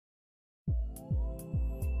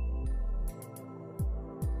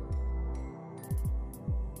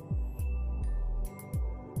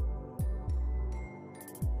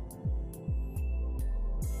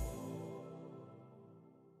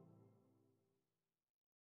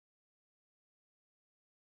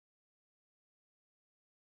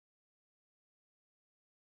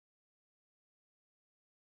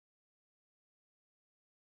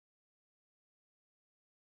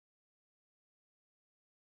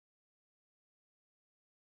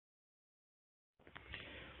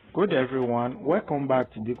Good everyone, welcome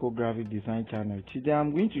back to Diko Graphics Design channel. Today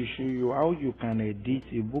I'm going to show you how you can edit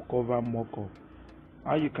a book cover mockup.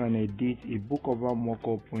 How you can edit a book cover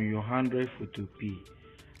mockup on your Android Photopea.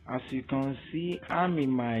 As you can see, I'm in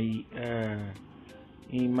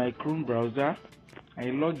my Chrome browser. I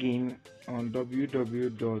log in on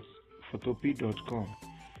www.photopea.com.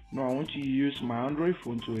 Now I want to use my Android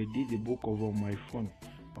phone to edit the book cover on my phone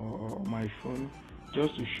or my phone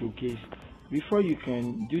just to showcase. Before you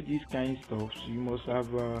can do this kind of stuff, you must have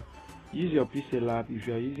use your pixel app if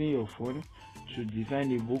you are using your phone to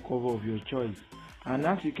design a book cover of your choice. And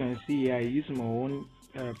as you can see here, I use my own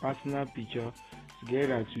personal picture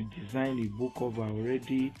together to design a book cover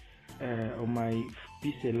already on my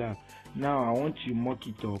pixel app. Now I want to mock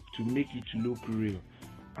it up to make it look real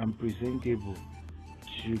and presentable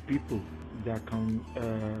to people that can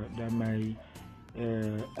that might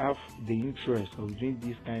have the interest of doing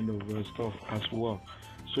this kind of stuff as well.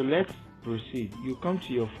 So let's proceed. You come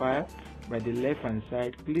to your file by the left hand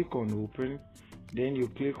side, click on open, then you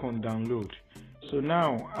click on download. So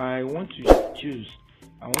now I want to choose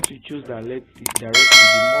directly the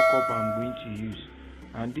mockup I'm going to use,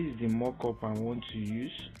 and this is the mockup I want to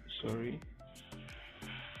use. This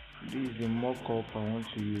is the mockup I want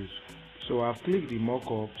to use. So I've clicked the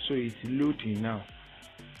mockup, so it's loading now.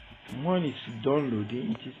 When it's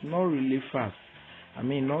downloading, it is not really fast,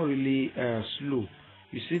 not really slow.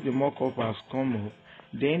 You see the mockup has come up,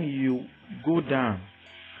 then you go down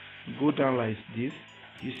like this.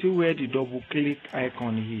 You see where the double click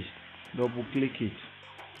icon is, double click it.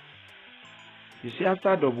 You see,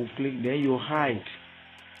 after double click, then you hide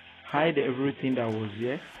everything that was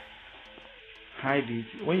here, hide it.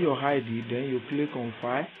 When you hide it, then you click on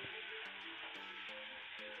file,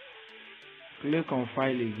 click on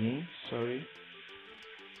file again,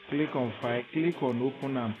 click on file, click on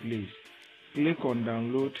open and place, click on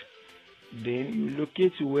download, then you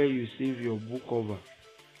locate where you save your book cover.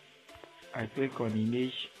 I click on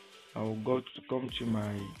image. I will come to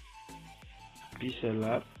my pixel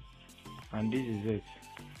app, and this is it.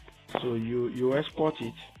 So you export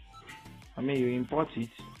it, you import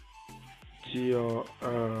it to your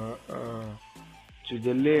to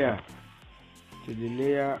the layer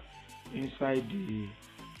inside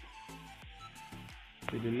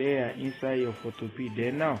your Photopea.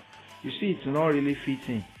 Then now you see it's not really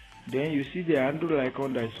fitting. Then you see the handle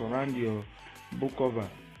icon that surround your book cover.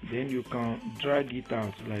 Then you can drag it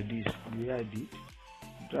out like this.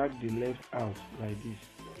 Drag the left out like this.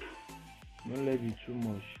 Don't let it too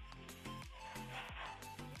much.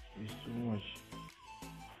 It's too much.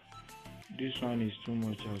 This one is too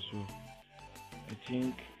much as well. I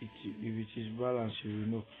think if it is balanced, you will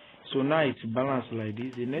know. So now it's balanced like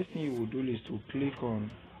this. The next thing you will do is to click on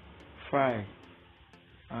file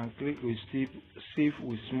and click with save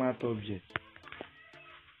with smart object.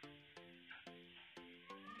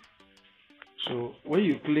 So when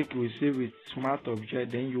you click with save with smart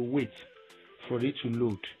object, then you wait for it to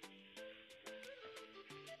load.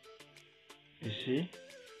 You see,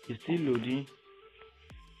 it's still loading.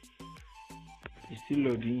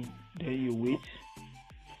 Then you wait.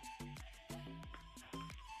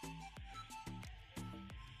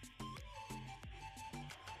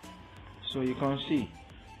 So you can see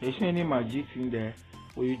there's any magic in there.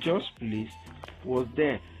 What you just placed was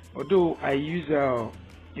there. Although I use a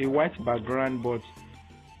white background, but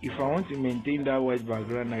if I want to maintain that white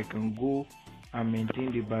background, I can go and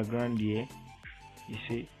maintain the background here. You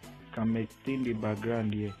see, can maintain the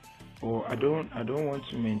background here. Or I don't want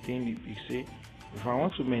to maintain it. You see, if I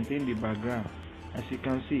want to maintain the background, as you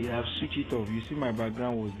can see, I have switched it off. You see, my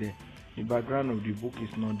background was there. The background of the book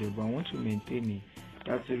is not there, but I want to maintain it.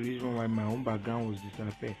 That's the reason why my own background was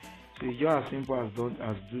disappeared. So it's just as simple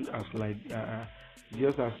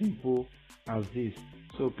just as simple as this.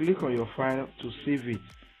 So click on your file to save it.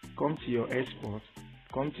 Come to your export,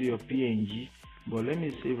 come to your PNG, but let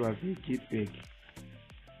me save as a JPEG.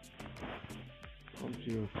 Come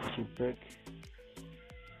to your JPEG.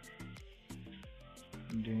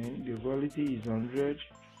 Then the quality is 100.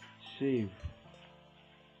 Save.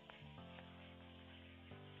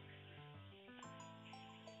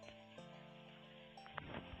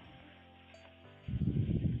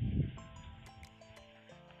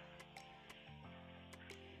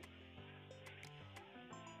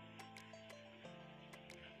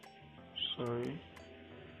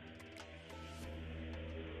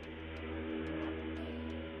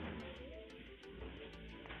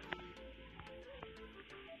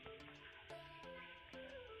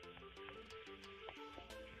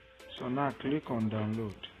 So now click on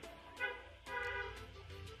download.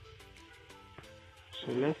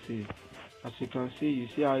 So let's see. As you can see, you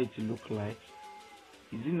see how it look like.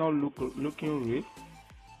 Is it not looking real?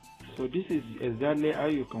 So this is exactly how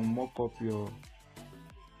you can mock up your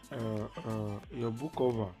book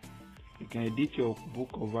cover. You can edit your book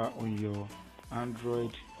cover on your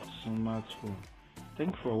Android smartphone.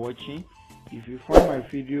 Thanks for watching. If you found my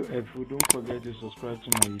video helpful, don't forget to subscribe to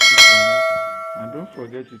my YouTube channel and don't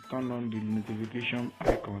forget to turn on the notification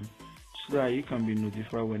icon so that you can be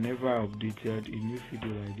notified whenever I updated a new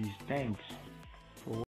video like this. Thanks for watching.